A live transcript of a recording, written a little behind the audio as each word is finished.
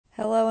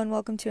Hello and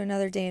welcome to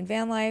another day in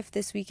van life.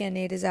 This weekend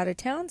Nate is out of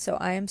town, so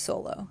I am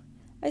solo.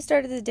 I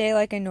started the day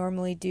like I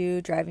normally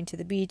do, driving to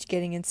the beach,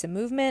 getting in some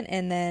movement,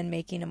 and then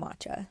making a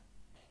matcha.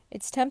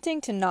 It's tempting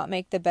to not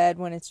make the bed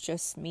when it's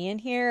just me in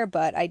here,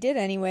 but I did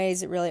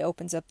anyways. It really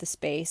opens up the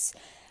space.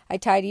 I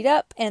tidied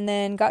up and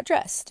then got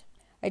dressed.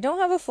 I don't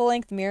have a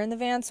full-length mirror in the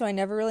van, so I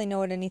never really know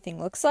what anything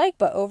looks like,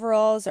 but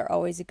overalls are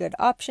always a good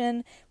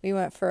option. We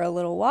went for a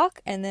little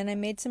walk, and then I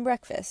made some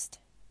breakfast.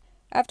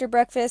 After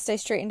breakfast, I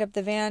straightened up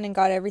the van and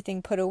got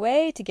everything put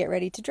away to get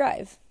ready to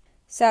drive.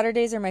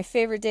 Saturdays are my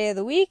favorite day of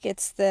the week.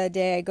 It's the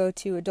day I go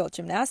to adult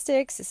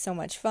gymnastics. It's so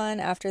much fun.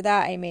 After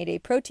that, I made a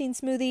protein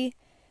smoothie.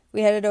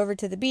 We headed over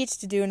to the beach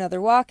to do another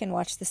walk and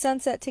watch the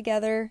sunset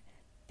together.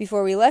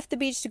 Before we left the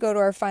beach to go to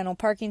our final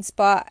parking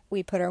spot,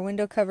 we put our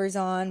window covers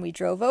on. We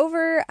drove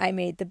over. I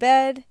made the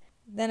bed.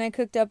 Then I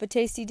cooked up a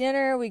tasty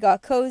dinner. We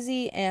got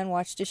cozy and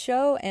watched a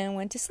show and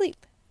went to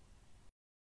sleep.